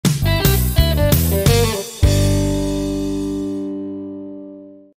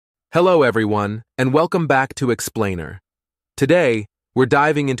Hello everyone, and welcome back to Explainer. Today, we're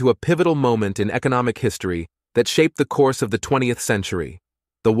diving into a pivotal moment in economic history that shaped the course of the 20th century,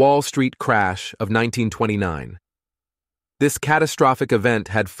 the Wall Street crash of 1929. This catastrophic event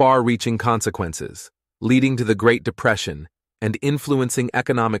had far-reaching consequences, leading to the Great Depression and influencing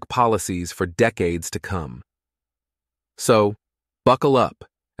economic policies for decades to come. So, buckle up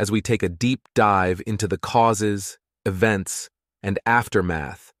as we take a deep dive into the causes, events, and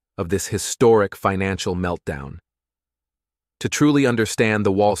aftermath of this historic financial meltdown. To truly understand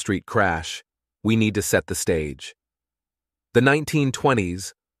the Wall Street crash, we need to set the stage. The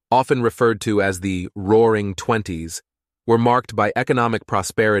 1920s, often referred to as the Roaring Twenties, were marked by economic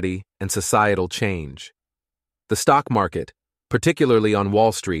prosperity and societal change. The stock market, particularly on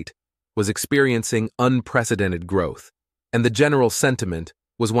Wall Street, was experiencing unprecedented growth, and the general sentiment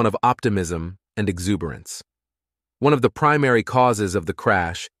was one of optimism and exuberance. One of the primary causes of the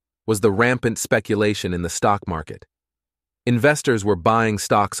crash was the rampant speculation in the stock market. Investors were buying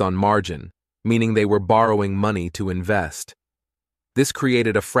stocks on margin, meaning they were borrowing money to invest. This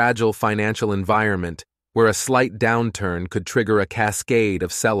created a fragile financial environment where a slight downturn could trigger a cascade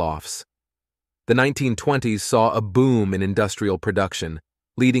of sell-offs. The 1920s saw a boom in industrial production,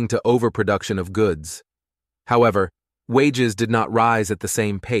 leading to overproduction of goods. However, wages did not rise at the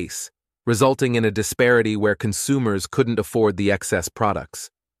same pace, resulting in a disparity where consumers couldn't afford the excess products.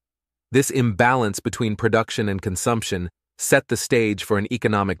 This imbalance between production and consumption set the stage for an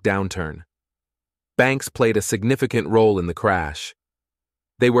economic downturn. Banks played a significant role in the crash.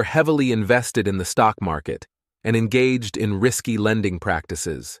 They were heavily invested in the stock market and engaged in risky lending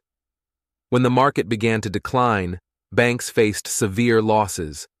practices. When the market began to decline, banks faced severe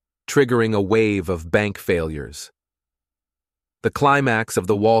losses, triggering a wave of bank failures. The climax of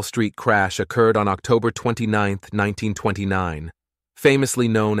the Wall Street crash occurred on October 29, 1929, famously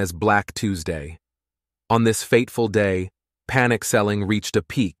known as Black Tuesday. On this fateful day, panic selling reached a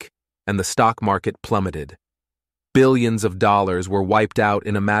peak, and the stock market plummeted. Billions of dollars were wiped out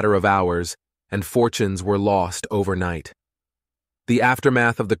in a matter of hours, and fortunes were lost overnight. The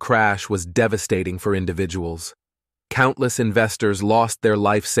aftermath of the crash was devastating for individuals. Countless investors lost their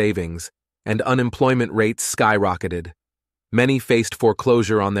life savings, and unemployment rates skyrocketed. Many faced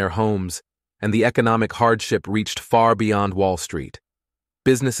foreclosure on their homes, and the economic hardship reached far beyond Wall Street.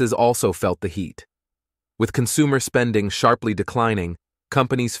 Businesses also felt the heat. With consumer spending sharply declining,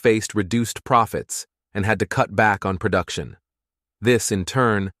 companies faced reduced profits and had to cut back on production. This, in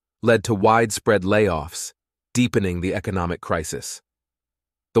turn, led to widespread layoffs, deepening the economic crisis.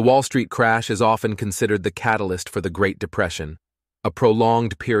 The Wall Street crash is often considered the catalyst for the Great Depression, a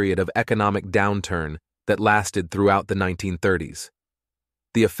prolonged period of economic downturn that lasted throughout the 1930s.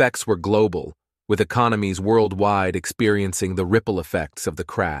 The effects were global, with economies worldwide experiencing the ripple effects of the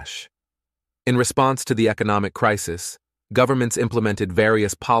crash. In response to the economic crisis, governments implemented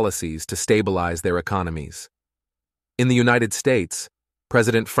various policies to stabilize their economies. In the United States,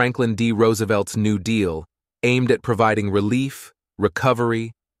 President Franklin D. Roosevelt's New Deal aimed at providing relief,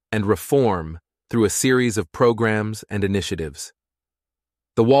 recovery, and reform through a series of programs and initiatives.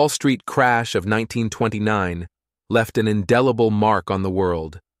 The Wall Street crash of 1929 left an indelible mark on the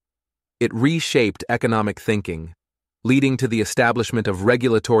world. It reshaped economic thinking, leading to the establishment of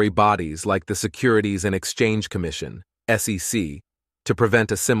regulatory bodies like the Securities and Exchange Commission, SEC, to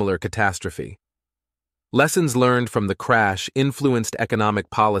prevent a similar catastrophe. Lessons learned from the crash influenced economic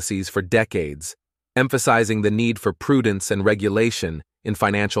policies for decades, emphasizing the need for prudence and regulation in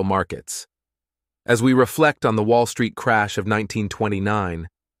financial markets. As we reflect on the Wall Street crash of 1929,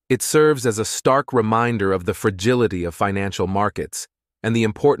 it serves as a stark reminder of the fragility of financial markets and the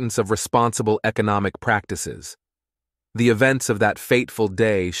importance of responsible economic practices. The events of that fateful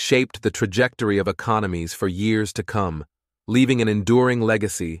day shaped the trajectory of economies for years to come, leaving an enduring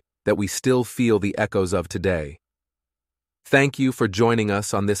legacy that we still feel the echoes of today. Thank you for joining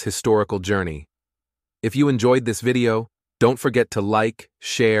us on this historical journey. If you enjoyed this video, don't forget to like,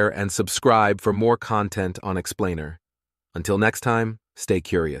 share, and subscribe for more content on Explainer. Until next time, stay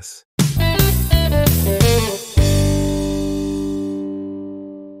curious.